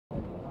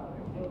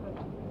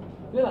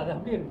இல்லை அது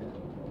அப்படியே இருக்கு.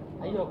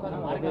 ஐயோ உட்காந்து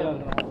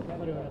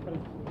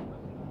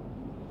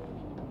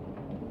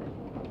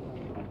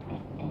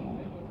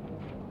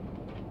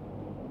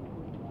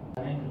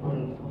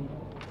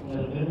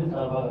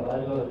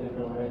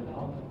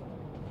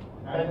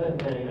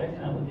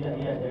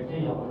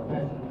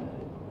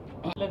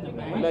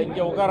இல்லை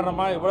இங்கே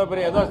உட்காரணுமா? இவ்வளோ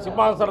பெரிய ஏதோ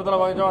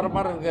சிம்மாசனத்தில் வகிச்சு வர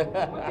மாதிரி இருக்கு.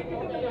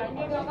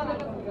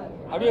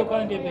 அப்படியே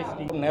உட்காந்து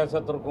பேசிட்டீங்க.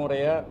 நேசத்திற்கும்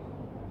உடைய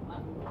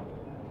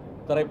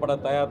திரைப்பட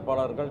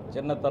தயாரிப்பாளர்கள்,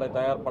 சின்னத்திரை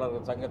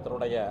தயாரிப்பாளர்கள்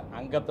சங்கத்தினுடைய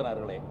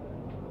அங்கத்தினர்களே,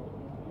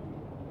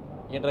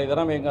 இன்றைய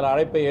தினம் எங்கள்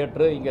அழைப்பை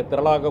ஏற்று இங்கே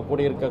திரளாக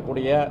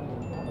கூடியிருக்கக்கூடிய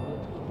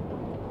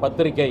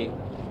பத்திரிகை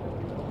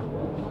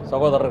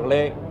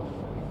சகோதரர்களே,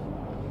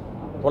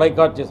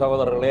 தொலைக்காட்சி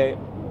சகோதரர்களே,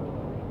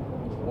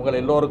 உங்கள்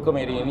எல்லோருக்கும்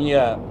இனிய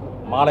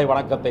மாலை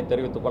வணக்கத்தை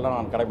தெரிவித்துக் கொள்ள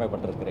நான்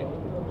கடமைப்பட்டிருக்கிறேன்.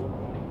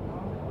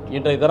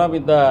 இன்றைய தினம்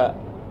இந்த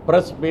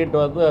பிரஸ் மீட்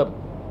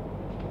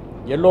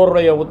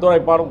எல்லோருடைய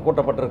ஒத்துழைப்பாலும்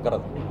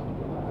கூட்டப்பட்டிருக்கிறது.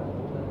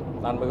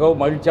 நான்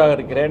மிகவும் மகிழ்ச்சியாக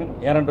இருக்கிறேன்.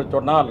 ஏனென்று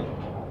சொன்னால்,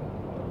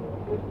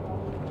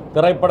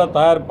 திரைப்பட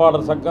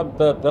தயாரிப்பாளர் சங்கம்,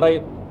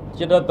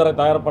 சின்னத்திரை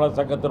தயாரிப்பாளர்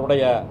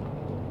சங்கத்தினுடைய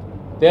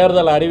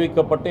தேர்தல்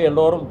அறிவிக்கப்பட்டு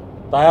எல்லோரும்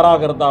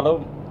தயாராக இருந்தாலும்,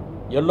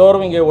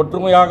 எல்லோரும் இங்கே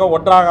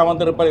ஒன்றாக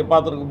அமர்ந்திருப்பதை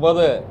பார்த்துருக்கும்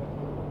போது,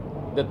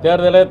 இந்த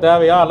தேர்தலே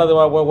தேவையா அல்லது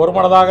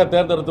ஒருமனதாக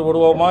தேர்ந்தெடுத்து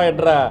விடுவோமா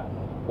என்ற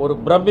ஒரு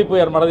பிரமிப்பு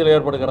என் மனதில்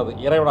ஏற்படுகிறது.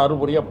 இறைவன்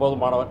அருள் புரிய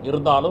போதுமானவன்.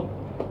 இருந்தாலும்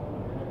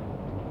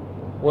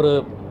ஒரு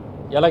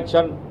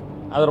எலெக்ஷன்,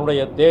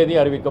 அதனுடைய தேதி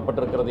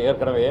அறிவிக்கப்பட்டிருக்கிறது.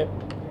 ஏற்கனவே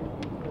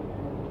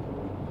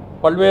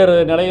பல்வேறு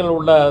நிலையில்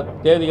உள்ள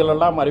தேதிகள்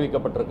எல்லாம்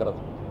அறிவிக்கப்பட்டிருக்கிறது.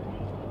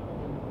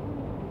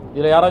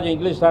 இதில் யாராச்சும்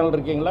இங்கிலீஷ் சேனல்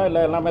இருக்கீங்களா?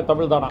 இல்லை எல்லாமே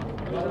தமிழ் தானா?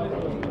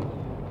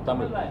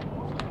 Tamil.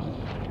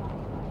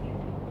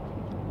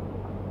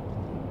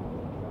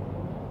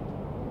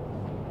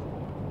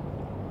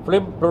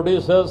 Film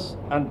producers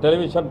and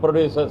television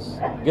producers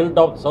guilt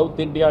of south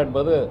India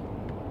என்பது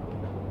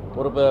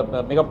ஒரு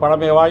மிக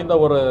பழமை வாய்ந்த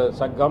ஒரு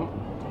சங்கம்,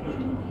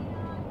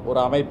 ஒரு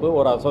அமைப்பு,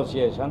 ஒரு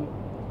அசோசியேஷன்.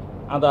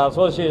 அந்த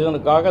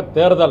அசோசியேஷனுக்காக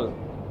தேர்தல்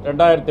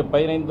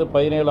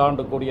 2015-17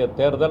 ஆண்டு கூடிய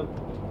தேர்தல்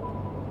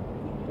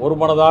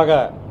ஒருமனதாக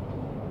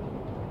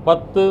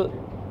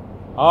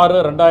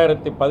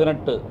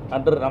 10/6/2018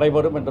 அன்று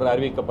நடைபெறும் என்று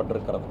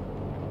அறிவிக்கப்பட்டிருக்கிறது.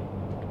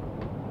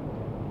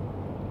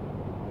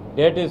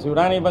 Date is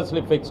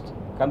unanimously fixed,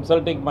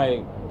 consulting my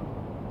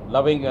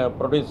loving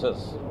producers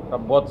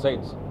from both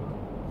sides,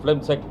 film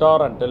sector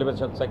and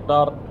television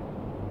sector,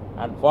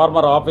 and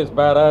former office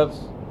bearers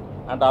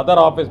and other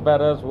office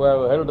bearers who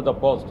have held the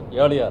post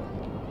earlier.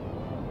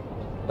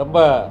 ரொம்ப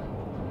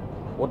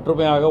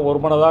ஒற்றுமையாக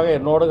ஒருமனதாக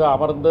என்னோடு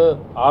அமர்ந்து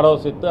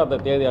ஆலோசித்து அந்த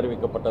தேதி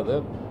அறிவிக்கப்பட்டது.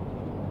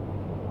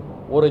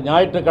 ஒரு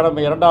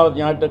ஞாயிற்றுக்கிழமை, இரண்டாவது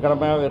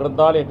ஞாயிற்றுக்கிழமையாக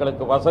இருந்தால்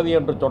எங்களுக்கு வசதி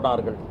என்று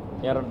சொன்னார்கள்.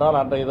 ஏனென்றால்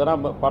அன்றைய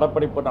தினம்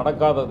படப்பிடிப்பு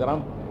நடக்காத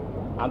தினம்.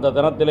 அந்த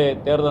தினத்திலே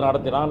தேர்தல்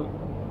நடத்தினால்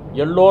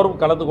எல்லோரும்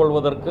கலந்து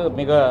கொள்வதற்கு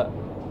மிக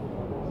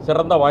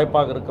சிறந்த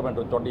வாய்ப்பாக இருக்கும்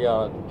என்று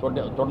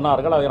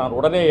சொன்னார்கள். அதை நான்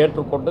உடனே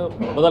ஏற்றுக்கொண்டு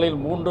முதலில்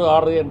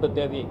 3/6 என்று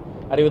தேதி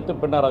அறிவித்து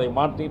பின்னர் அதை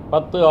மாற்றி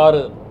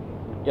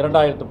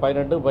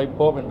 10/6/2018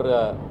 வைப்போம் என்ற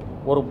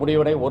ஒரு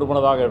முடிவினை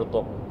ஒருமனதாக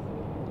எடுத்தோம்.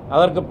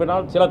 அதற்கு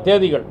பின்னால் சில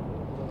தேதிகள்,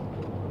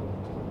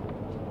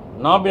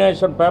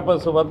 நாமினேஷன்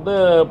பேப்பர்ஸ்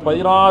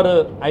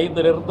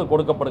 16/5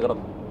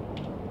 கொடுக்கப்படுகிறது.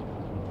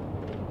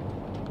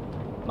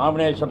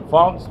 Nomination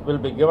forms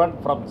will be given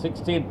from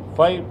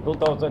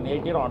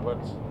 16/5/2018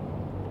 onwards.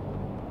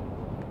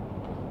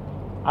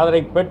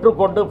 அதனை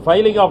பெற்றுக்கொண்டு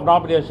ஃபைலிங் ஆஃப்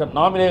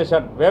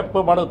நாமினேஷன் வேட்பு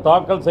மனு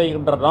தாக்கல்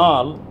செய்கின்ற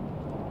நாள்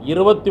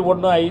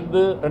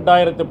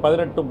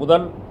 21/5/2018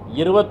 முதல்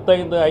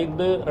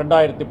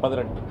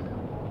 25/5/2018.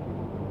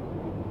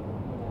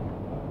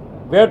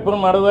 வேட்பு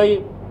மனுவை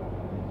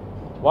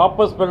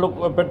வாபஸ்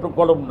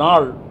பெற்றுக்கொள்ளும்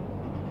நாள்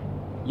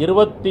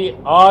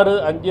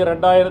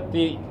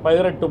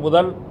 26/5/2018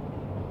 முதல்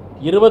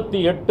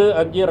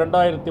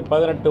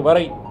 28/5/2018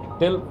 வரை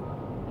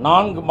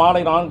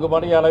மாலை 4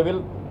 மணி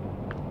அளவில்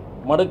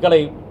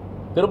மனுக்களை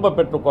திரும்ப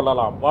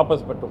பெற்றுக்கொள்ளலாம்,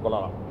 வாபஸ்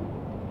பெற்றுக்கொள்ளலாம்.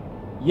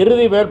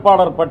 இறுதி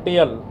வேட்பாளர்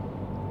பட்டியல்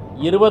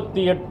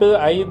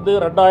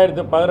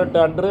 28/5/2018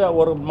 அன்று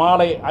ஒரு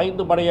மாலை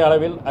 5 மணி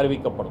அளவில்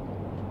அறிவிக்கப்படும்.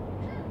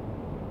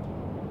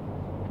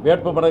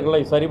 வேட்பு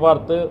மனுக்களை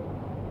சரிபார்த்து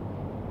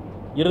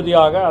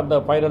இறுதியாக அந்த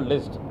ஃபைனல்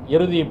லிஸ்ட்,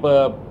 இறுதி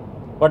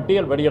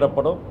பட்டியல்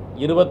வெளியிடப்படும்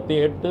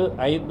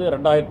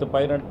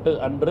 28/5/2018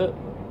 அன்று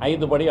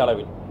 5 மணி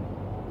அளவில்.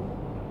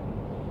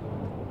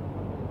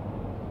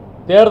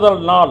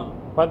 தேர்தல் நாள்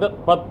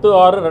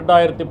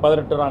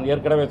 10/6/2018. நான்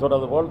ஏற்கனவே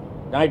சொன்னது போல்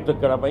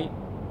ஞாயிற்றுக்கிழமை.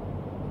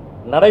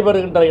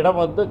 நடைபெறுகின்ற இடம்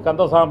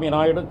கந்தசாமி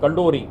நாயுடு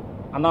கல்லூரி,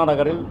 அண்ணா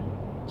நகரில்,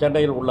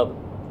 சென்னையில் உள்ளது.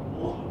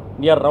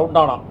 நியர்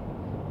ரவுண்டானா,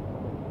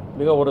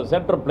 மிக ஒரு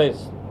சென்ட்ரல்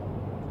பிளேஸ்.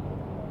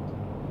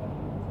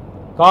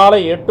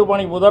 காலை 8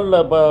 மணி முதல்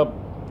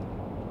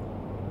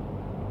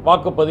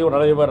வாக்குப்பதிவு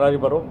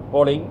நடைபெறும்.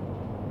 போலிங்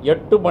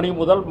 8 மணி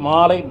முதல்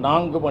மாலை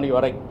 4 மணி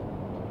வரை.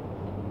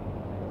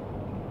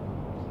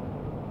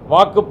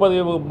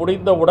 வாக்குப்பதிவு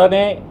முடிந்த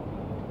உடனே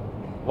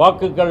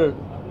வாக்குகள்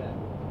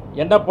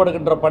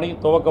எண்ணப்படுகின்ற பணி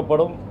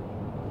துவக்கப்படும்.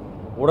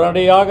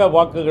 உடனடியாக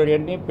வாக்குகள்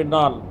எண்ணி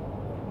பின்னால்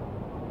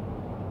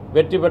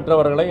வெற்றி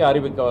பெற்றவர்களை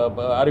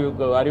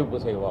அறிவிப்பு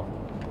செய்வோம்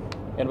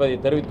என்பதை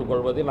தெரிவித்துக்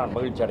கொள்வதில் நான்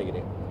மகிழ்ச்சி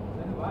அடைகிறேன்.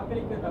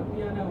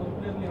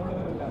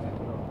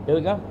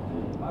 எதுங்க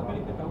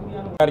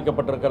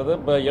தயாரிக்கப்பட்டிருக்கிறது?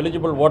 இப்போ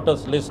எலிஜிபிள்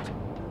ஓட்டர்ஸ் லிஸ்ட்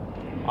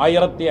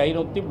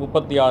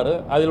 1536.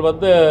 அதில்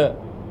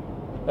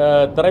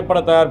திரைப்பட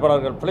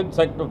தயாரிப்பாளர்கள்,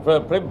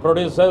 ஃபிலிம்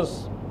ப்ரொடியூசர்ஸ்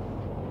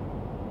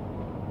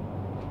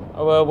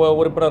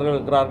உறுப்பினர்கள்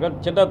இருக்கிறார்கள்,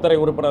 சின்னத்திரை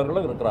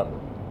உறுப்பினர்களும்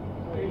இருக்கிறார்கள்.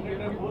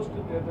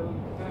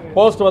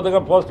 போஸ்ட்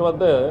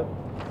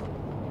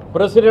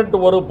பிரசிடென்ட்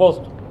ஒரு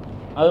போஸ்ட்,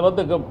 அது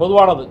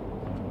பொதுவானது.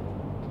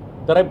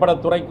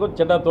 திரைப்படத்துறைக்கும்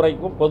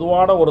சின்னத்துறைக்கும்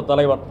பொதுவான ஒரு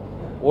தலைவர்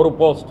ஒரு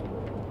போஸ்ட்.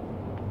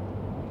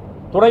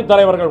 துணைத்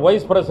தலைவர்கள்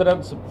வைஸ்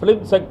பிரசிடென்ட்ஸ்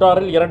ஃபிலிம்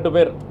செக்டாரில் 2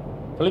 பேர்,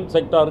 ஃபிலிம்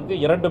செக்டாருக்கு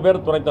 2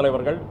 பேர் துணைத்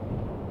தலைவர்கள்.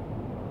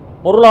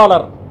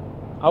 பொருளாளர்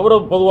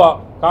அவரும் பொதுவாக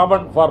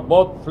common for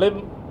both film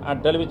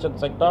and television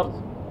sectors,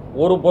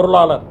 ஒரு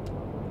பொருளாளர்.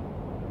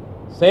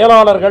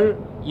 செயலாளர்கள்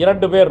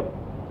 2 பேர்,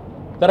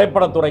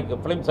 திரைப்படத்துறைக்கு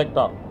ஃபிலிம்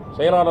செக்டார்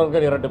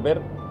செயலாளர்கள் 2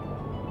 பேர்.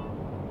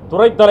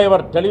 துறைத்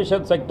தலைவர்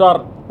டெலிவிஷன்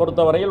செக்டார்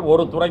பொறுத்தவரையில்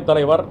ஒரு துணைத்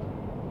தலைவர்,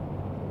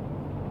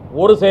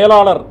 ஒரு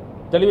செயலாளர்.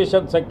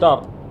 டெலிவிஷன்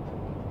செக்டார்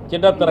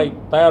சின்னத்திரை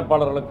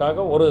தயாரிப்பாளர்களுக்காக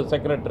ஒரு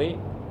செக்ரட்டரி,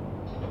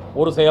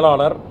 ஒரு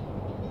செயலாளர்.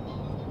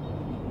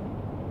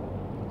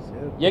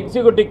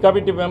 எக்ஸிக்யூட்டிவ்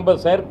கமிட்டி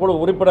மெம்பர் செயற்குழு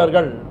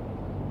உறுப்பினர்கள்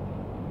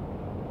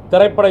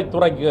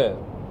திரைப்படத்துறைக்கு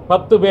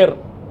 10 பேர்,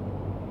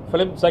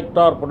 film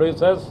sector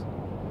producers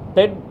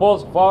 10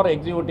 post for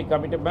executive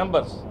committee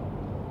members.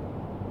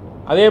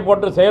 அதே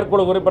போன்று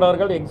செயற்குழு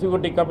உறுப்பினர்கள்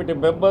executive committee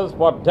members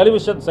for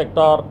television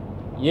sector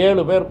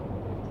 7 பேர்,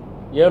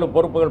 7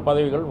 பொறுப்புகள்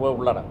பதவிகள்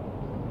உள்ளன.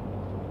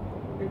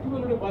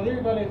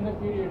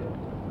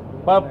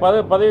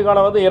 பதவி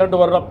காலம் 2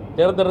 வருடம்,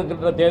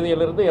 தேர்ந்தெடுக்கின்ற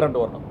தேதியிலிருந்து 2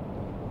 வருடம்.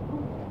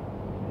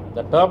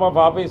 The term of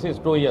office is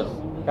 2 years.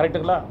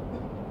 கரெக்டுங்களா?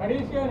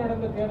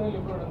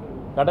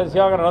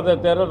 கடைசியாக நடந்த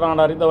தேர்தல்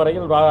நான் அறிந்த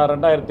வரையில்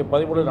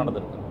 2013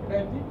 நடந்திருக்கு.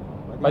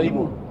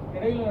 13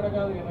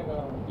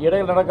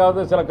 இடையில் நடக்காது.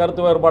 சில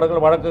கருத்து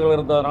வேறுபாடுகள், வழக்குகள்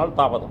இருந்ததனால்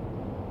தாமதம்.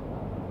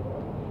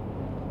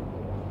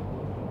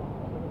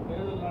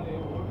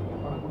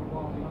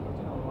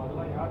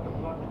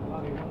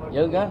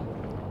 எதுங்க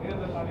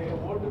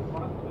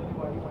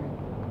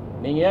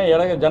நீங்கள்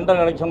ஏன்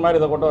ஜெனரல் எலெக்ஷன் மாதிரி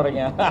இதை கொண்டு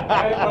வரீங்க?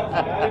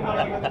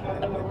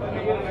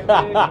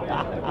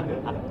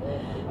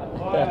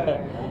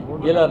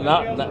 இல்லை,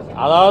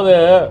 அதாவது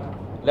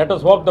let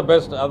us hope the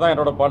best, அதுதான்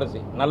என்னோடய பாலிசி.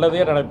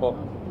 நல்லதே நினைப்போம்.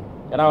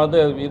 ஏன்னா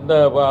இந்த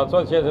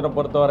அசோசியேஷனை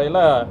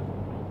பொறுத்தவரையில்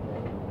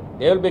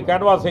தே வில் பி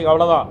கேன்வாசிங்,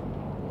 அவ்வளோதான்.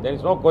 There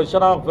is no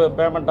question of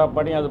payment of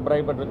பண்ணி அது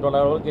பிரைவேட்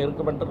சொல்ல அளவுக்கு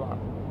இருக்கும் என்று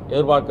நான்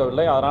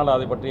எதிர்பார்க்கவில்லை. அதனால்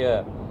அதை பற்றிய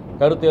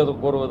கருத்து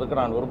எதுவும் கூறுவதற்கு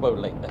நான்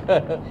விரும்பவில்லை.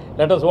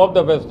 Let us hope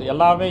the best.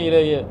 எல்லாமே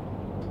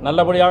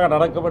நல்லபடியாக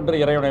நடக்கும் என்று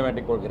இறைவனை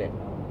வேண்டிக் கொள்கிறேன்.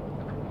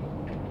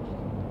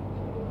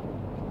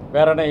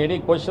 வேற என்ன எனி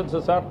கொஸ்டின்ஸு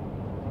சார்?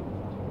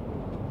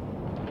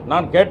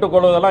 நான்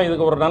கேட்டுக்கொள்வதெல்லாம்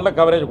இதுக்கு ஒரு நல்ல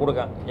கவரேஜ்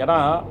கொடுங்க. ஏன்னா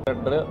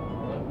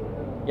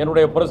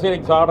என்னுடைய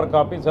ப்ரொசீடிங்ஸ் ஆர்டர்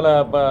காப்பி சில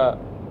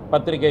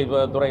பத்திரிகை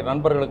துறை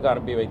நண்பர்களுக்கு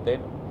அனுப்பி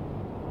வைத்தேன்.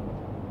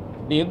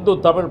 தி இந்து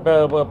தமிழ்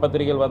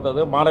பத்திரிகையில்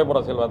வந்தது, மாலை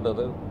முரசில்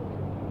வந்தது.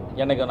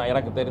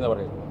 எனக்கு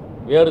தெரிந்தவர்கள்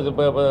வேறு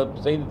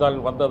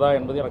செய்தித்தாளில் வந்ததா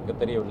என்பது எனக்கு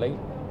தெரியவில்லை.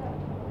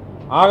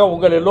 ஆக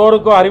உங்கள்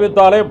எல்லோருக்கும்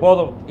அறிவித்தாலே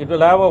போதும். It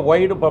will have a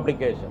wide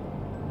publication.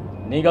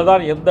 நீங்கள்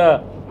தான் எந்த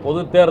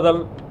பொது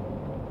தேர்தல்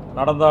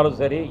நடந்தாலும்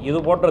சரி, இது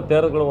போன்ற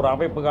தேர்தல்கள் ஒரு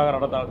அமைப்புக்காக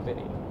நடந்தாலும்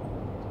சரி,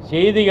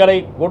 செய்திகளை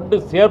கொண்டு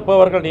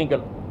சேர்ப்பவர்கள்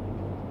நீங்கள்.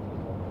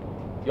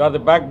 You are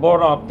the back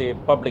phone of the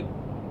public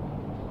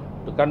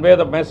to convey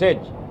the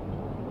message.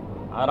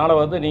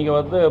 அதனால் நீங்கள்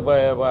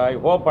I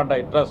hope and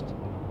I trust,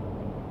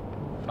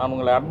 நான்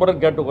உங்களை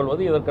அன்புடன்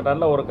கேட்டுக்கொள்வது இதற்கு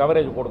நல்ல ஒரு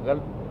கவரேஜ்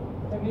கொடுங்கள்.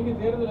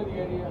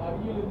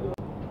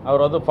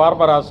 அவர்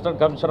farmer assistant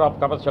commissioner of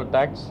commercial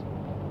tax.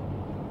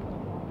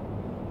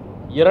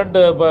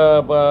 2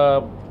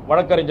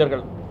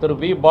 வழக்கறிஞர்கள், திரு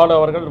வி பாலு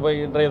அவர்கள்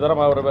இன்றைய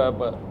தினம் அவர்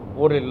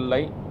ஊரில்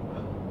இல்லை.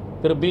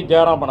 திரு பி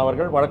ஜெயராமன்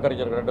அவர்கள்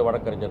வழக்கறிஞர்கள், 2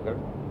 வழக்கறிஞர்கள்.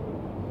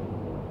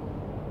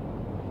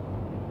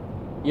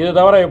 இது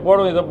தவிர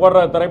எப்போதும் இது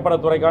போன்ற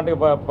திரைப்படத்துறைக்காண்டி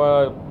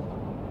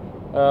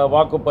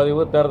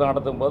வாக்குப்பதிவு தேர்தல்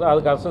நடத்தும் போது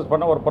அதுக்கு அசஸ்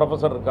பண்ண ஒரு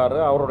ப்ரொஃபஸர் இருக்கார்,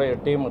 அவருடைய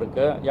டீம்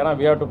இருக்குது. ஏன்னா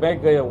we have to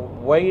make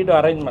wide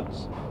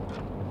arrangements.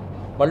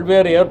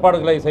 பல்வேறு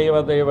ஏற்பாடுகளை செய்ய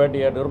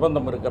வேண்டிய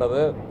நிர்பந்தம்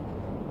இருக்கிறது.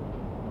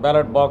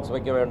 பேலட் பாக்ஸ்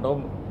வைக்க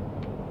வேண்டும்,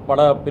 பல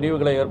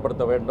பிரிவுகளை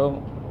ஏற்படுத்த வேண்டும்.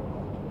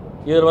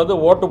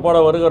 இதில் ஓட்டு போட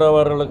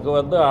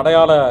வருகிறவர்களுக்கு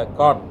அடையாள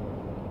கார்டு,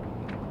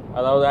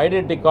 அதாவது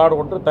ஐடென்டி கார்டு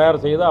ஒன்று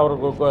தயார் செய்து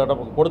அவர்களுக்கு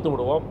நமக்கு கொடுத்து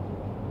விடுவோம்.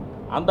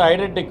 அந்த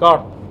ஐடென்டி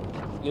கார்டு,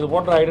 இது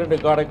போன்ற ஐடென்டி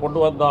கார்டை கொண்டு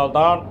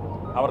வந்தால்தான்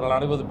அவர்கள்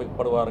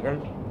அனுமதிக்கப்படுவார்கள்.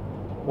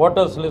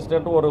 ஓட்டர்ஸ் லிஸ்ட்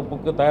என்று ஒரு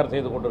புக்கு தயார்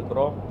செய்து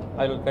கொண்டிருக்கிறோம்.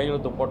 அதில்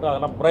கையெழுத்து போட்டு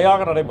அதெல்லாம்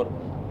முறையாக நடைபெறும்.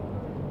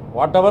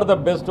 What ever the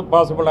best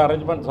possible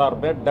arrangements R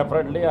mat,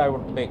 definitely I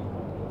would make.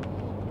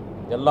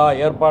 எல்லா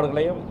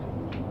ஏற்பாடுகளையும்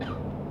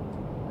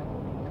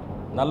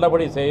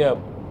நல்லபடி செய்ய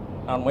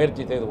நான்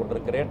முயற்சி செய்து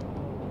கொண்டிருக்கிறேன்.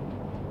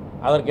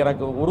 அதற்கு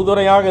எனக்கு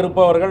உறுதுணையாக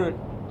இருப்பவர்கள்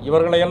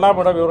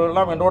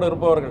இவர்களெல்லாம் என்னோடு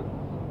இருப்பவர்கள்,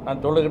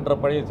 நான் சொல்லுகின்ற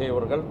பணியை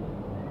செய்வர்கள்.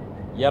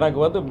 எனக்கு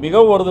வந்து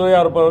மிகவும்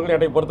உறுதுணையாக இருப்பவர்கள்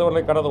என்னை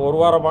பொறுத்தவரை கடந்த ஒரு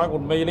வாரமாக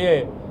உண்மையிலேயே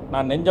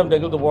நான் நெஞ்சம்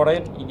நெகிழ்ந்து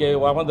போனேன். இங்கே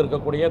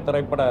அமர்ந்திருக்கக்கூடிய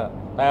திரைப்பட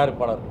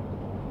தயாரிப்பாளர்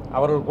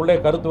அவர்களுக்குள்ளே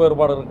கருத்து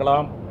வேறுபாடு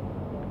இருக்கலாம்,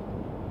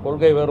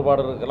 கொள்கை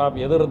வேறுபாடு இருக்கலாம்,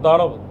 எது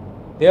இருந்தாலும்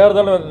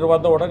தேர்தல் என்று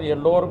வந்தவுடன்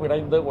எல்லோரும்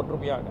இணைந்து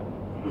ஒற்றுமையாக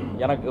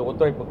எனக்கு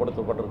ஒத்துழைப்பு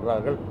கொடுத்து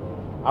கொண்டிருக்கிறார்கள்.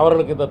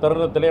 அவர்களுக்கு இந்த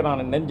தருணத்திலே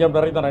நான் நெஞ்சம்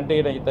நிறைந்த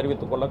நன்றியினை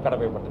தெரிவித்துக் கொள்ள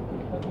கடமைப்பட்டிருக்கிறேன்.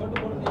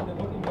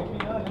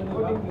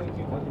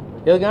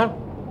 எதுங்க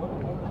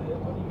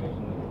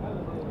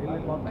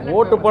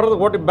ஓட்டு போடுறது?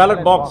 ஓட்டு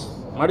பேலட் பாக்ஸ்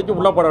மடித்து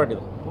உள்ளே போட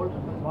வேண்டியது.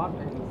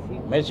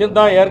 மெஷின்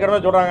தான் ஏற்கனவே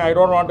சொல்கிறாங்க. I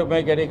don't want to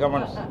make any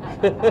comments.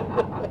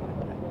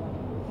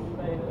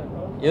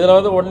 இதில்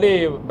வந்து ஒன்லி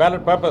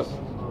பேலட் பேப்பர்ஸ்.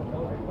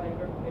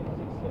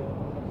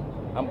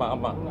 ஆமாம்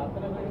ஆமாம்,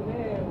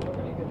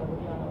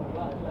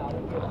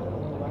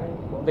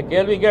 இந்த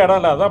கேள்விக்கே இடம்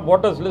இல்லை. அதான்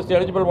voters list,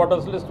 eligible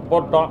voters list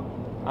போட்டோம்.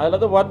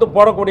 அதில் வந்து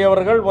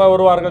போடக்கூடியவர்கள்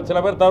வருவார்கள்.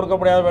 சில பேர் தவிர்க்க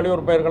முடியாத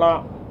வெளியூர்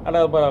போயிருக்கலாம்.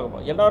 அல்லது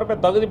எல்லாருமே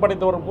தகுதி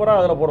படைத்தவர்கள் பூரா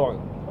அதில் போடுவாங்க.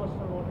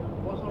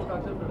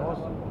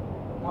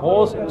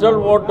 போஸ்டல்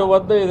ஓட்டு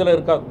வந்து இதில்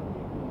இருக்காது.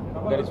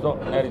 there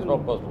is no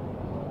postal.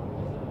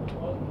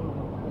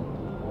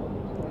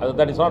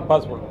 That is not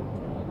possible.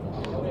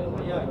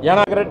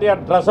 ஏன்னா secretary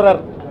and treasurer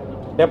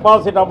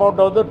deposit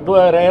amount வந்து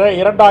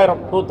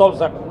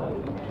 2000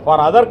 for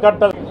other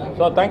கட்டல்.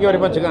 So thank you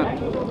very மச்சுங்க.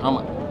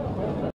 ஆமாம்.